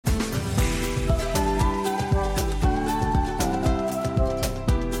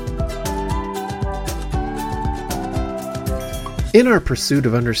In our pursuit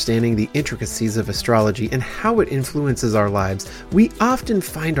of understanding the intricacies of astrology and how it influences our lives, we often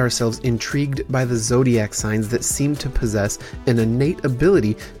find ourselves intrigued by the zodiac signs that seem to possess an innate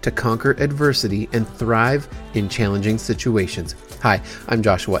ability to conquer adversity and thrive in challenging situations. Hi, I'm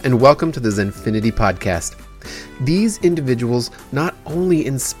Joshua, and welcome to the Zenfinity Podcast. These individuals not only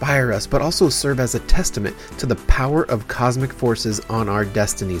inspire us, but also serve as a testament to the power of cosmic forces on our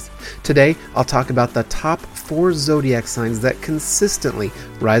destinies. Today, I'll talk about the top 4 zodiac signs that consistently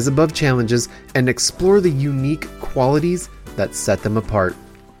rise above challenges and explore the unique qualities that set them apart.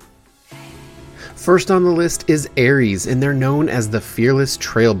 First on the list is Aries, and they're known as the fearless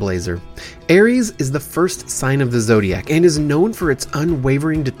trailblazer. Aries is the first sign of the zodiac and is known for its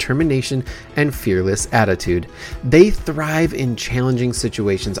unwavering determination and fearless attitude. They thrive in challenging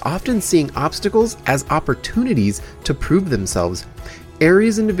situations, often seeing obstacles as opportunities to prove themselves.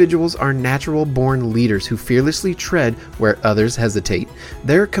 Aries individuals are natural-born leaders who fearlessly tread where others hesitate.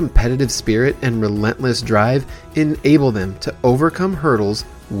 Their competitive spirit and relentless drive enable them to overcome hurdles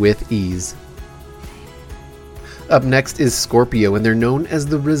with ease. Up next is Scorpio, and they're known as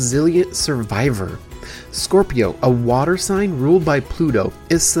the resilient survivor. Scorpio, a water sign ruled by Pluto,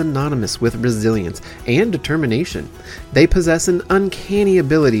 is synonymous with resilience and determination. They possess an uncanny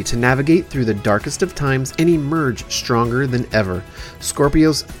ability to navigate through the darkest of times and emerge stronger than ever.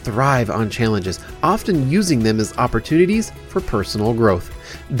 Scorpios thrive on challenges, often using them as opportunities for personal growth.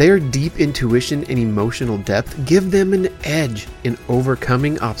 Their deep intuition and emotional depth give them an edge in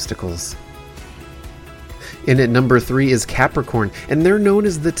overcoming obstacles. In at number 3 is Capricorn, and they're known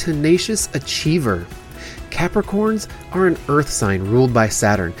as the tenacious achiever. Capricorns are an earth sign ruled by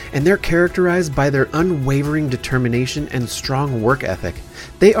Saturn, and they're characterized by their unwavering determination and strong work ethic.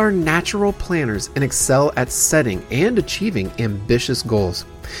 They are natural planners and excel at setting and achieving ambitious goals.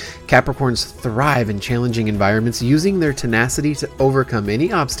 Capricorns thrive in challenging environments, using their tenacity to overcome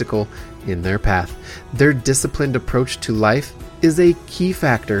any obstacle in their path. Their disciplined approach to life is a key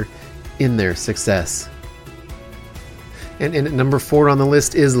factor in their success. And in at number 4 on the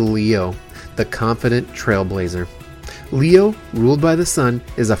list is Leo, the confident trailblazer. Leo, ruled by the sun,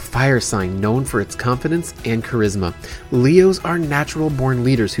 is a fire sign known for its confidence and charisma. Leos are natural-born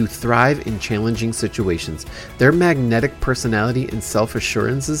leaders who thrive in challenging situations. Their magnetic personality and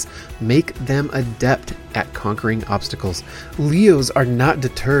self-assurances make them adept at conquering obstacles. Leos are not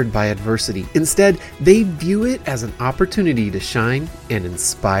deterred by adversity. Instead, they view it as an opportunity to shine and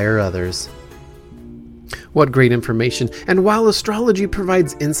inspire others. What great information. And while astrology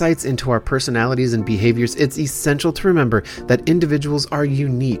provides insights into our personalities and behaviors, it's essential to remember that individuals are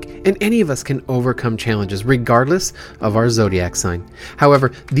unique and any of us can overcome challenges regardless of our zodiac sign.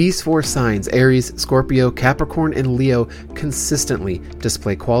 However, these 4 signs, Aries, Scorpio, Capricorn, and Leo, consistently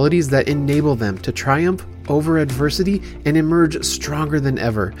display qualities that enable them to triumph over adversity and emerge stronger than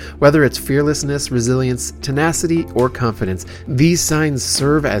ever. Whether it's fearlessness, resilience, tenacity, or confidence, these signs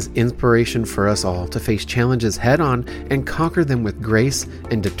serve as inspiration for us all to face challenges head on and conquer them with grace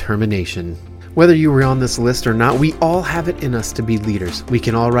and determination. Whether you were on this list or not, we all have it in us to be leaders. We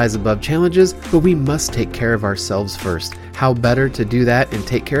can all rise above challenges, but we must take care of ourselves first. How better to do that and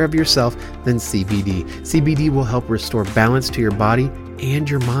take care of yourself than CBD? CBD will help restore balance to your body and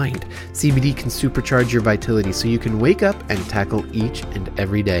your mind. CBD can supercharge your vitality so you can wake up and tackle each and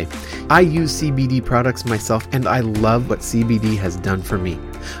every day. I use CBD products myself, and I love what CBD has done for me.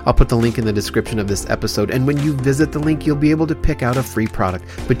 I'll put the link in the description of this episode, and when you visit the link, you'll be able to pick out a free product.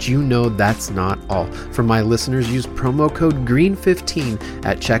 But you know that's not all. For my listeners, use promo code GREEN15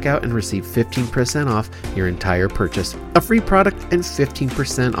 at checkout and receive 15% off your entire purchase. A free product and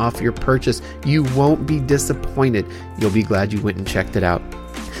 15% off your purchase. You won't be disappointed. You'll be glad you went and checked it out.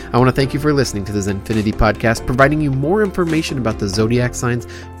 I want to thank you for listening to the Zenfinity Podcast, providing you more information about the zodiac signs,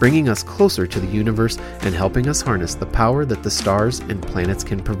 bringing us closer to the universe, and helping us harness the power that the stars and planets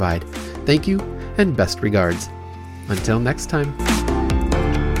can provide. Thank you, and best regards. Until next time.